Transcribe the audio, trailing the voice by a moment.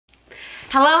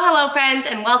Hello friends,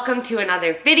 and welcome to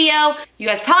another video. You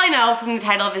guys probably know from the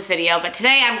title of this video, but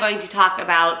today I'm going to talk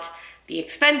about the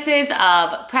expenses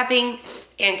of prepping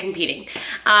and competing.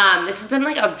 This has been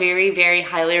like a very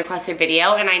highly requested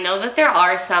video, and I know that there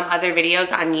are some other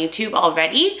videos on YouTube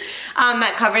already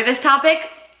that cover this topic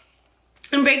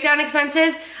and break down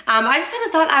expenses. I just kind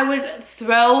of thought I would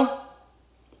throw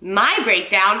my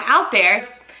breakdown out there.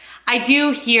 I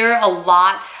do hear a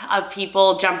lot of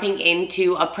people jumping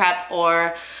into a prep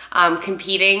or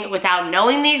competing without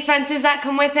knowing the expenses that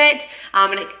come with it,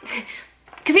 and it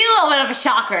can be a little bit of a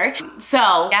shocker.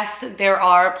 So yes, there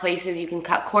are places you can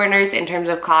cut corners in terms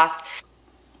of cost,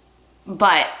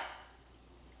 but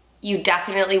you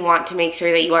definitely want to make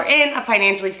sure that you are in a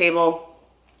financially stable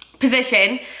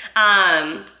position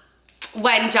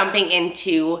when jumping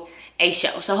into a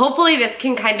show. So hopefully this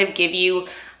can kind of give you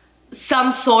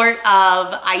some sort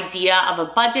of idea of a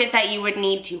budget that you would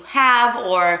need to have,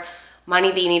 or money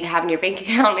that you need to have in your bank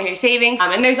account or your savings.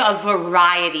 And there's a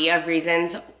variety of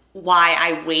reasons why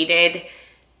I waited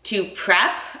to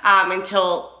prep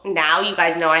until now. You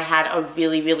guys know I had a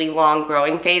really long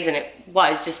growing phase, and it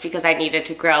was just because I needed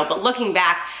to grow. But looking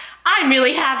back, I'm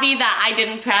really happy that I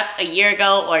didn't prep a year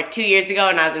ago or 2 years ago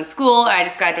when I was in school, or I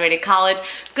just graduated college,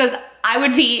 because I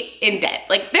would be in debt.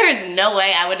 Like, there is no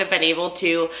way I would have been able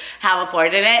to have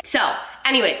afforded it. So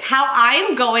anyways, how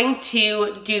I'm going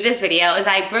to do this video is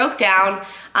I broke down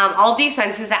all the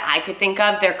expenses that I could think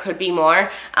of, there could be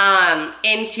more,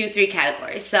 into 3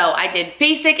 categories. So I did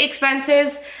basic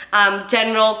expenses,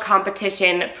 general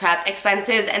competition prep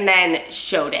expenses, and then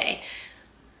show day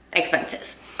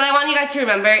expenses. What I want you guys to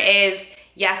remember is,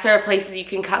 yes, there are places you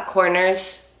can cut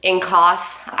corners in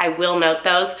costs. I will note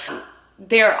those.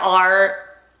 There are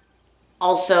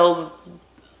also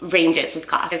ranges with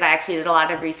costs. I actually did a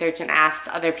lot of research and asked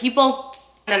other people.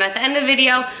 And then at the end of the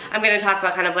video, I'm gonna talk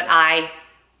about kind of what I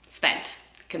spent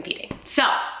competing. So,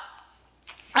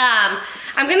 I'm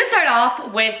gonna start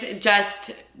off with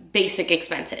just basic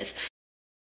expenses.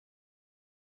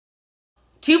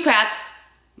 To prep,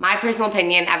 my personal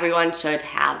opinion, everyone should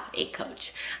have a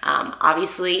coach.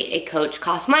 Obviously, a coach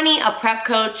costs money. A prep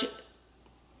coach,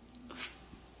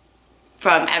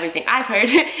 from everything I've heard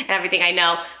and everything I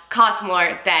know, costs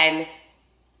more than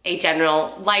a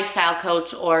general lifestyle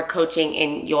coach or coaching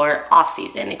in your off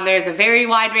season. There's a very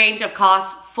wide range of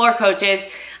costs for coaches.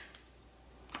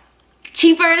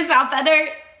 Cheaper is not better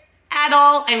at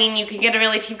all. I mean, you can get a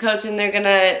really cheap coach and they're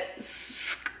gonna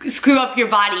screw up your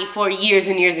body for years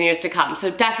and years to come.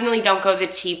 So definitely don't go the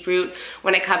cheap route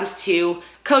when it comes to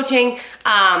coaching.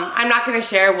 I'm not gonna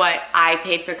share what I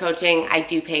paid for coaching. I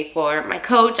do pay for my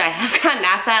coach. I have gotten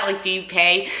asked that, like, do you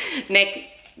pay Nick?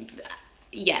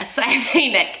 Yes, I pay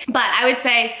Nick. But I would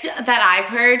say that I've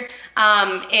heard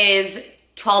is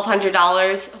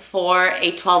 $1,200 for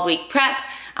a 12-week prep.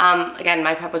 Again,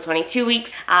 my prep was 22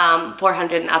 weeks.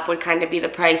 400 and up would kind of be the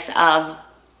price of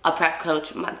a prep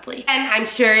coach monthly. And I'm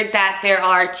sure that there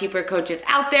are cheaper coaches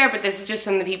out there, but this is just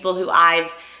from the people who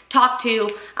I've talked to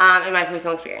in my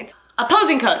personal experience. A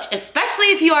posing coach, especially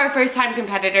if you are a first-time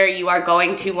competitor, you are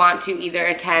going to want to either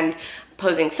attend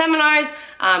posing seminars,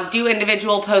 do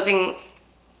individual posing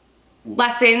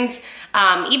lessons.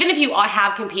 Even if you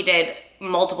have competed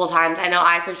multiple times, I know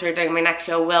I for sure during my next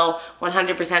show will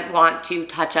 100% want to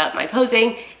touch up my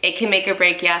posing. It can make or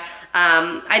break you.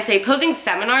 I'd say posing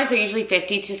seminars are usually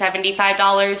 $50 to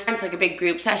 $75. It's like a big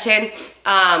group session.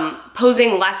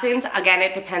 Posing lessons, again,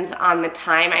 it depends on the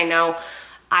time. I know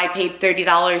I paid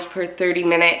 $30 per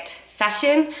 30-minute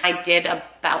session. I did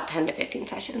about 10 to 15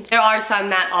 sessions. There are some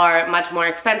that are much more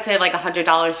expensive, like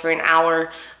 $100 for an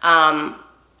hour,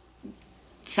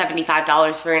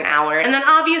 $75 for an hour. And then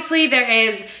obviously there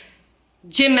is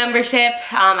gym membership.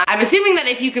 I'm assuming that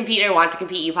if you compete or want to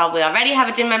compete, you probably already have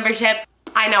a gym membership.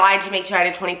 I know I had to make sure I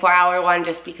had a 24-hour one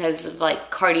just because of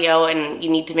like cardio, and you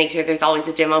need to make sure there's always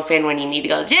a gym open when you need to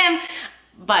go to the gym.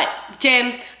 But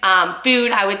gym,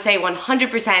 food, I would say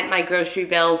 100% my grocery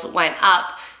bills went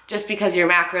up just because your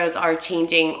macros are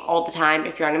changing all the time.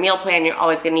 If you're on a meal plan, you're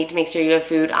always gonna need to make sure you have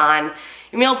food on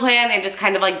your meal plan, and just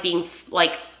kind of like being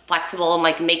like flexible and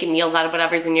like making meals out of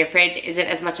whatever's in your fridge isn't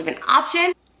as much of an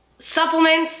option.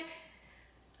 Supplements,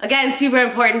 again, super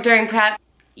important during prep.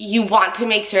 You want to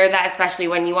make sure that, especially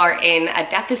when you are in a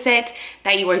deficit,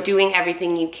 that you are doing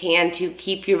everything you can to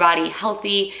keep your body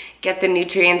healthy, get the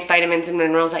nutrients, vitamins, and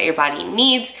minerals that your body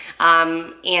needs,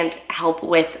 and help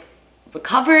with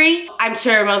recovery. I'm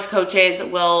sure most coaches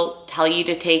will tell you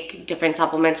to take different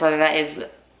supplements, whether that is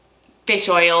fish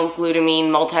oil, glutamine,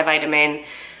 multivitamin,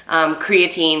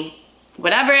 creatine,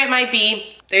 whatever it might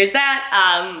be. there's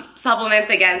that. Supplements,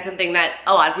 again, something that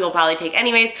a lot of people probably take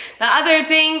anyways. The other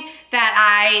thing that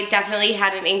I definitely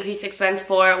had an increased expense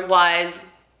for was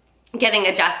getting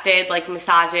adjusted, like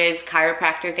massages,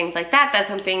 chiropractor, things like that. That's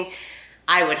something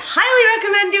I would highly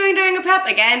recommend doing during a prep.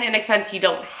 Again, an expense you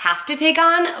don't have to take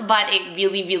on, but it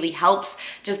really, really helps.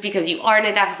 Just because you are in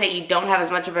a deficit, you don't have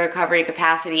as much of a recovery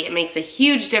capacity, it makes a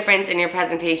huge difference in your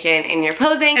presentation, in your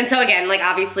posing. And so again, like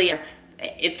obviously,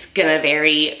 it's gonna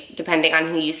vary depending on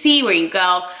who you see, where you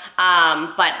go,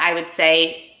 but I would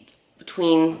say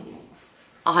between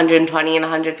 120 and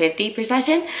 150 per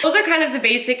session. Those are kind of the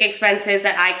basic expenses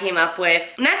that I came up with.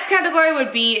 Next category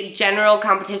would be general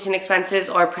competition expenses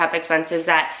or prep expenses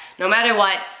that no matter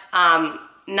what,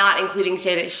 not including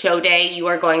show day, you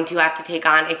are going to have to take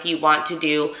on if you want to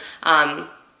do an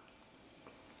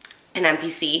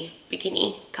NPC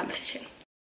bikini competition.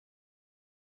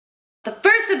 The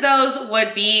first of those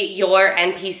would be your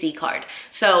NPC card.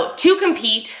 So to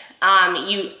compete,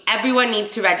 everyone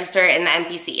needs to register in the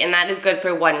NPC, and that is good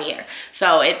for 1 year.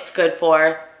 So it's good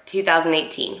for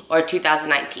 2018 or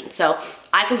 2019. So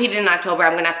I competed in October.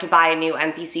 I'm gonna have to buy a new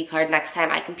NPC card next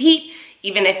time I compete,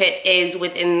 even if it is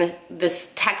within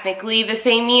this technically the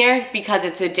same year, because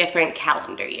it's a different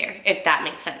calendar year, if that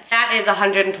makes sense. That is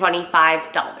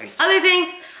 $125. Other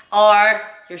thing are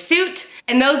your suit,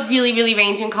 and those really, really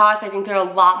range in cost. I think they're a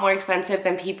lot more expensive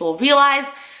than people realize.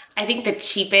 I think the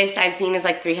cheapest I've seen is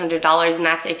like $300, and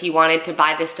that's if you wanted to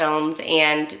buy the stones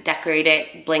and decorate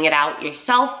it, bling it out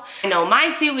yourself. I know my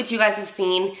suit, which you guys have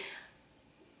seen,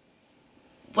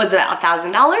 was about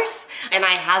 $1,000, and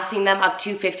I have seen them up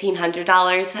to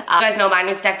 $1,500. You guys know mine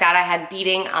was decked out. I had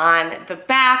beading on the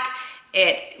back.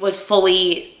 It was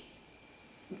fully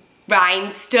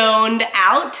rhinestoned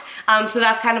out, so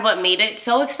that's kind of what made it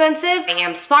so expensive. I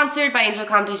am sponsored by Angel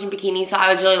Competition Bikini, so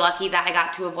I was really lucky that I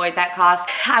got to avoid that cost.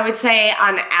 I would say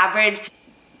on average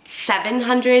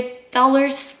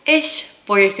 $700-ish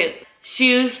for your suit.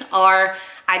 Shoes are,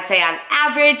 I'd say on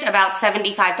average about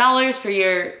 $75 for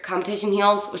your competition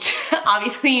heels, which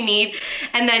obviously you need,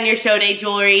 and then your show day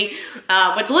jewelry,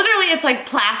 which literally it's like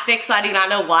plastic, so I do not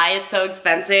know why it's so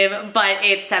expensive, but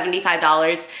it's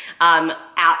 $75 on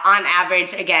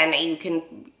average. Again, you can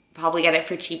probably get it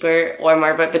for cheaper or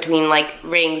more, but between like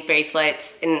rings,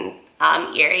 bracelets, and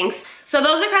earrings. So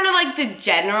those are kind of like the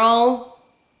general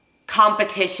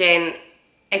competition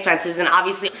expenses, and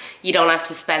obviously you don't have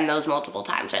to spend those multiple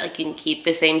times, right? Like you can keep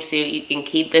the same suit, you can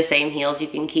keep the same heels, you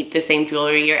can keep the same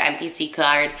jewelry. Your NPC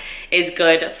card is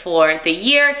good for the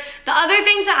year. The other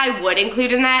things that I would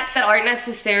include in that aren't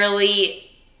necessarily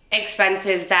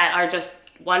expenses that are just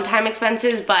one-time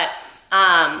expenses, but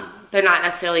they're not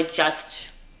necessarily just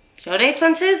show day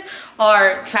expenses,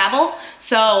 or travel.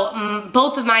 So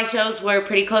both of my shows were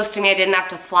pretty close to me. I didn't have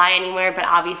to fly anywhere, but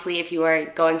obviously if you are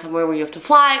going somewhere where you have to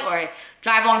fly or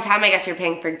drive a long time, I guess you're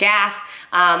paying for gas.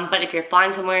 But if you're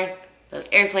flying somewhere, those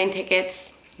airplane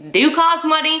tickets do cost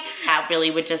money. That really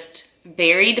would just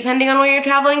vary depending on where you're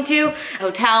traveling to.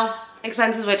 Hotel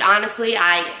expenses, which honestly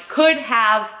I could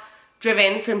have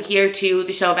driven from here to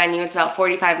the show venue. It's about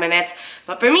 45 minutes.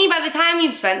 But for me, by the time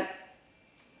you've spent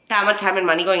that much time and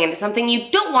money going into something, you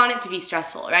don't want it to be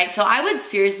stressful, right? So I would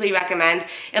seriously recommend,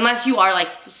 unless you are like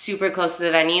super close to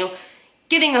the venue,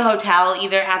 getting a hotel,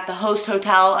 either at the host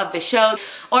hotel of the show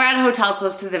or at a hotel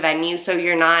close to the venue, so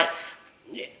you're not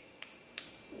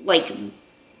like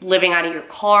living out of your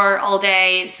car all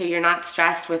day, so you're not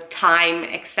stressed with time,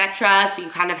 etc. So you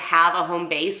kind of have a home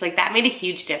base. Like that made a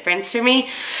huge difference for me.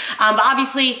 But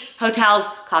obviously hotels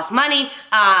cost money.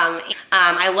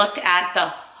 I looked at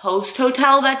the host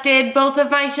hotel that did both of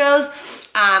my shows,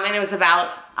 and it was about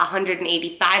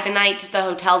 $185 a night. The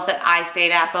hotels that I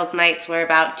stayed at both nights were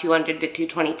about $200 to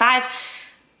 $225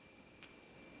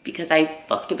 because I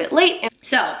booked a bit late.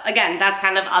 So again, that's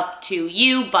kind of up to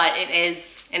you, but it is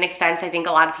an expense I think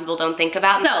a lot of people don't think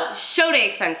about. So show day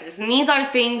expenses, and these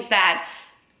are things that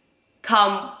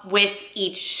come with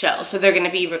each show. So they're gonna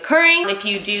be recurring if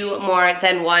you do more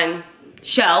than one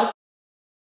show.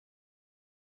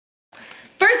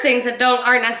 First things that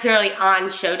aren't necessarily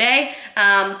on show day,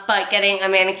 but getting a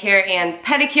manicure and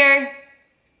pedicure,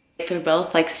 they're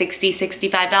both like $60,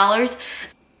 $65.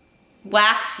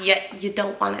 Wax, you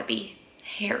don't want to be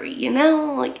hairy, you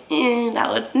know? Like,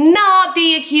 that would not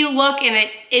be a cute look in an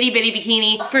itty bitty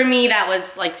bikini. For me, that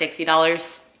was like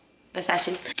 $60 a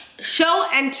session. Show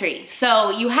entry.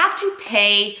 So you have to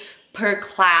pay per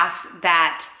class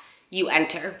that you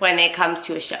enter when it comes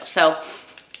to a show. So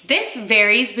this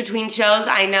varies between shows.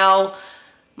 I know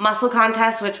Muscle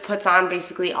Contest, which puts on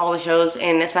basically all the shows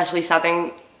in especially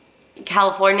southern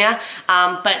California,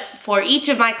 but for each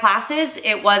of my classes,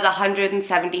 it was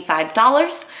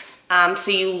 $175.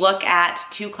 So you look at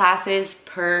 2 classes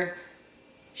per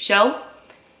show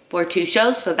for 2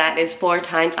 shows, so that is 4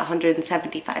 times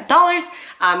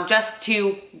 $175 just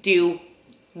to do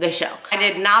the show. I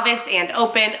did novice and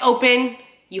open. Open,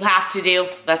 you have to do.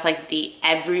 That's like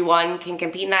everyone can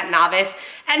compete in that. Novice,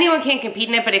 anyone can compete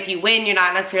in it, but if you win, you're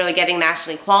not necessarily getting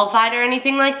nationally qualified or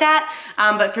anything like that.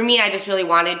 But for me, I just really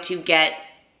wanted to get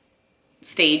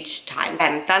stage time. I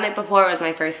hadn't done it before, it was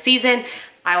my first season.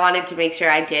 I wanted to make sure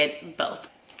I did both.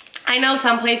 I know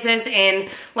some places in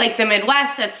like the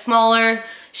Midwest at smaller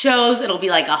shows, it'll be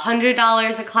like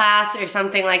 $100 a class or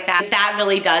something like that. That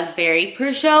really does vary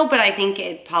per show, but I think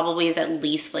it probably is at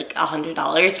least like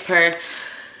 $100 per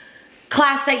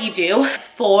class that you do.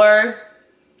 For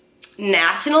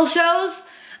national shows,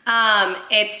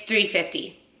 it's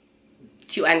 $350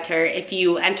 to enter. If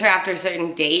you enter after a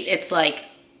certain date, it's like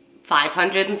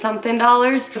 $500 and something.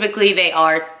 Typically they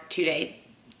are 2-day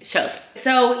shows.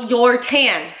 So your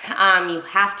tan, you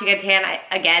have to get a tan.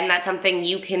 Again, that's something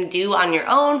you can do on your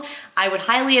own. I would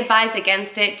highly advise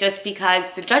against it just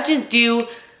because the judges do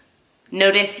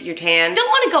notice your tan. You don't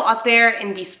want to go up there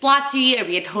and be splotchy or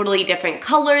be a totally different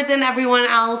color than everyone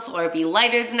else or be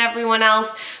lighter than everyone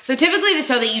else. So typically the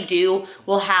show that you do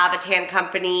will have a tan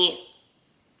company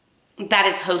that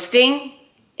is hosting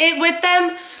it with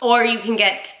them, or you can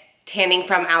get tanning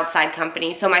from outside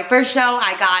companies. So my first show,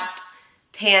 I got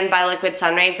tanned by Liquid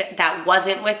Sunrays. That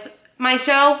wasn't with my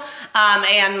show.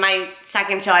 And my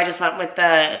second show, I just went with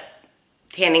the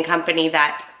tanning company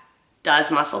that does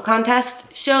muscle contest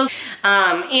shows.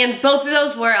 And both of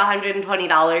those were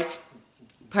 $120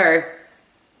 per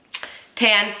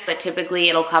tan, but typically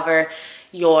it'll cover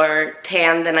your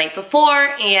tan the night before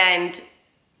and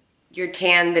your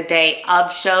tan the day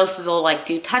of show, so they'll like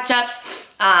do touch-ups.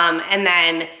 And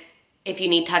then if you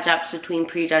need touch-ups between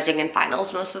prejudging and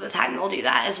finals, most of the time they'll do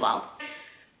that as well.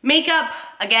 Makeup,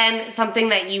 again, something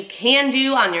that you can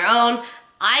do on your own.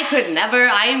 I could never.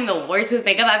 I am the worst with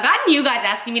makeup. I've gotten you guys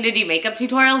asking me to do makeup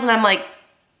tutorials and I'm like,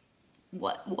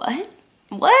 what? But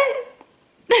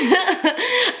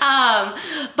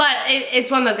it's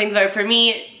one of those things where for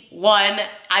me, one,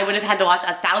 I would have had to watch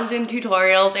 1,000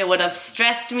 tutorials. It would have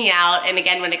stressed me out. And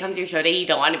again, when it comes to your show day, you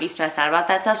don't want to be stressed out about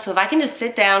that stuff. So if I can just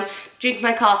sit down, drink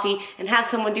my coffee, and have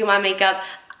someone do my makeup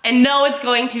and know it's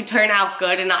going to turn out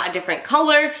good and not a different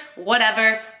color,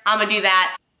 whatever, I'm gonna do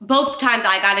that. Both times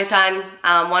I got it done.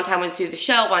 One time was through the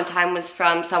show, one time was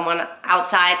from someone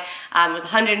outside. It was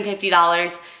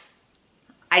 $150.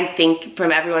 I think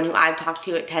from everyone who I've talked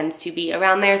to, it tends to be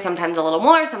around there, sometimes a little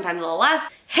more, sometimes a little less.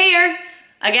 Hair,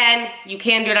 again, you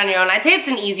can do it on your own. I'd say it's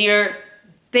an easier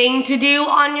thing to do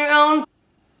on your own.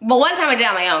 But one time I did it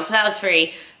on my own, so that was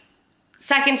free.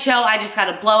 Second show, I just got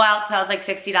a blowout, so that was like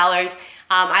 $60.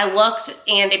 I looked,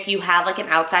 and if you have like an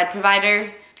outside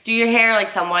provider do your hair,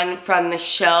 like someone from the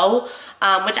show,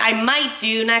 which I might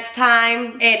do next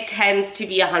time, it tends to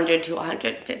be $100 to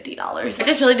 $150. It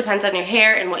just really depends on your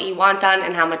hair and what you want done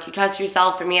and how much you trust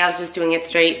yourself. For me, I was just doing it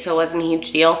straight, so it wasn't a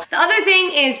huge deal. The other thing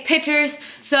is pictures.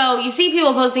 So you see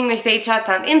people posting their stage shots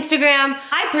on Instagram.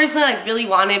 I personally like really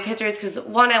wanted pictures because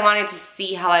one, I wanted to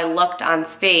see how I looked on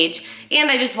stage,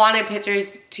 and I just wanted pictures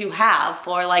to have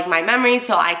for like my memories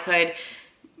so I could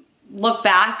look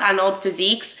back on old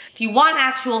physiques. If you want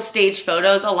actual stage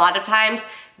photos, a lot of times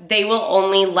they will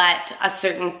only let a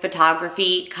certain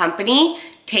photography company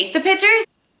take the pictures.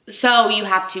 So you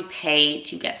have to pay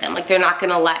to get them. Like they're not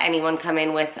gonna let anyone come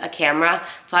in with a camera.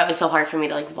 So it was so hard for me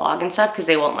to like vlog and stuff because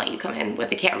they won't let you come in with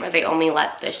a camera. They only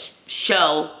let the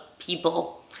show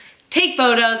people take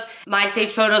photos. My stage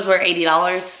photos were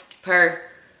 $80 per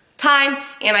time,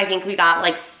 and I think we got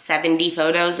like 70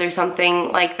 photos or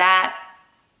something like that.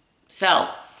 So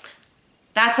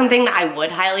that's something that I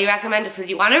would highly recommend just because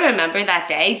you want to remember that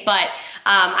day, but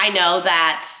I know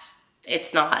that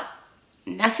it's not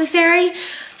necessary.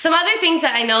 Some other things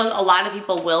that I know a lot of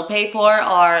people will pay for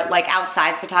are like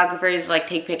outside photographers, like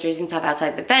take pictures and stuff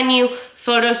outside the venue,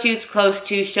 photo shoots close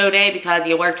to show day because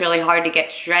you worked really hard to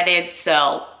get shredded,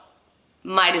 so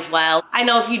might as well. I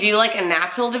know if you do like a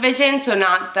natural division, so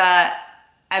not the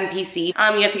NPC,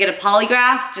 you have to get a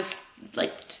polygraph, just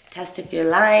like test if you're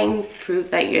lying,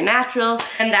 prove that you're natural.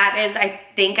 And that is, I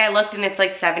think I looked and it's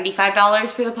like $75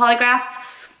 for the polygraph.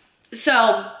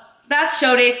 So that's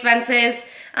show day expenses.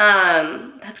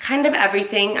 That's kind of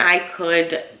everything I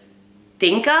could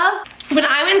think of. When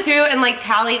I went through and like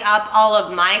tallied up all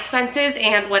of my expenses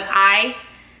and what I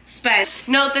spent,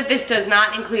 note that this does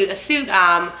not include a suit,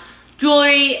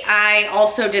 jewelry. I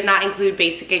also did not include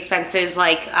basic expenses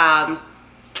like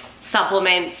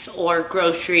supplements or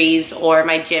groceries or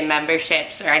my gym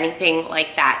memberships or anything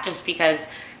like that, just because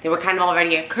they were kind of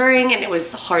already occurring and it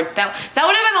was hard. That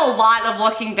would have been a lot of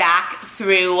looking back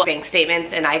through bank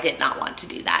statements, and I did not want to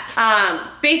do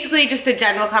that. Basically just the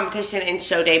general competition and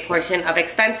show day portion of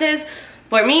expenses.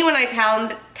 For me, when I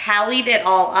tallied it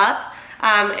all up,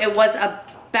 it was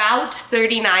about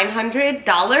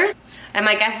 $3,900. And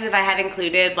my guess is if I had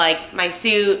included like my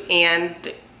suit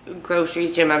and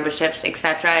groceries, gym memberships,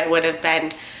 etc., it would have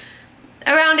been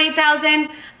around $8,000.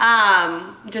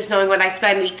 Just knowing what I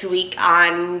spend week to week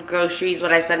on groceries,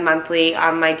 what I spend monthly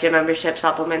on my gym membership,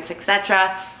 supplements,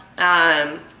 etc. So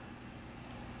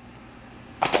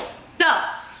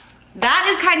that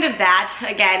is kind of that.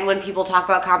 Again, when people talk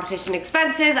about competition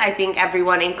expenses, I think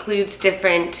everyone includes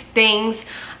different things.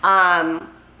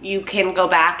 You can go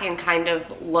back and kind of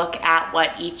look at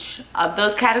what each of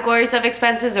those categories of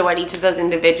expenses or what each of those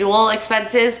individual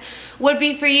expenses would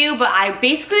be for you. But I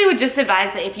basically would just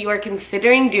advise that if you are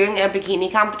considering doing a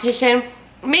bikini competition,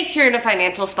 make sure you're in a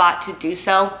financial spot to do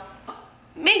so.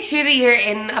 Make sure that you're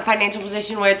in a financial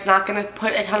position where it's not going to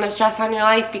put a ton of stress on your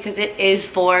life, because it is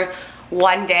for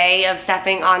one day of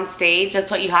stepping on stage. That's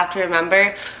what you have to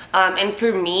remember. And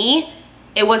for me,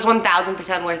 it was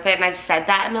 1000% worth it, and I've said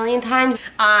that a million times.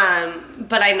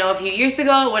 But I know a few years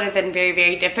ago it would have been very,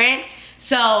 very different.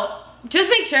 So just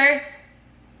make sure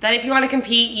that if you want to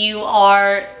compete, you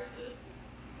are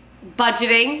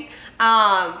budgeting.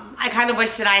 I kind of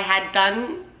wish that I had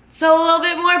done so a little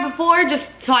bit more before,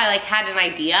 just so I like had an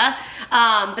idea.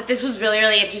 But this was really,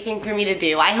 really interesting for me to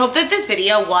do. I hope that this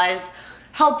video was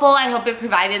helpful. I hope it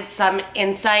provided some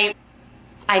insight.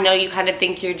 I know you kind of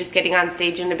think you're just getting on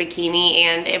stage in a bikini,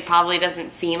 and it probably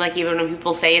doesn't seem like, even when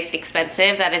people say it's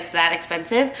expensive, that it's that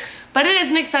expensive. But it is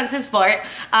an expensive sport,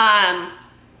 and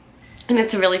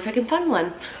it's a really freaking fun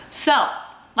one. So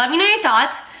let me know your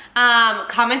thoughts.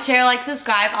 Comment, share, like,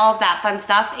 subscribe, all of that fun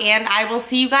stuff, and I will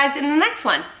see you guys in the next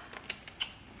one.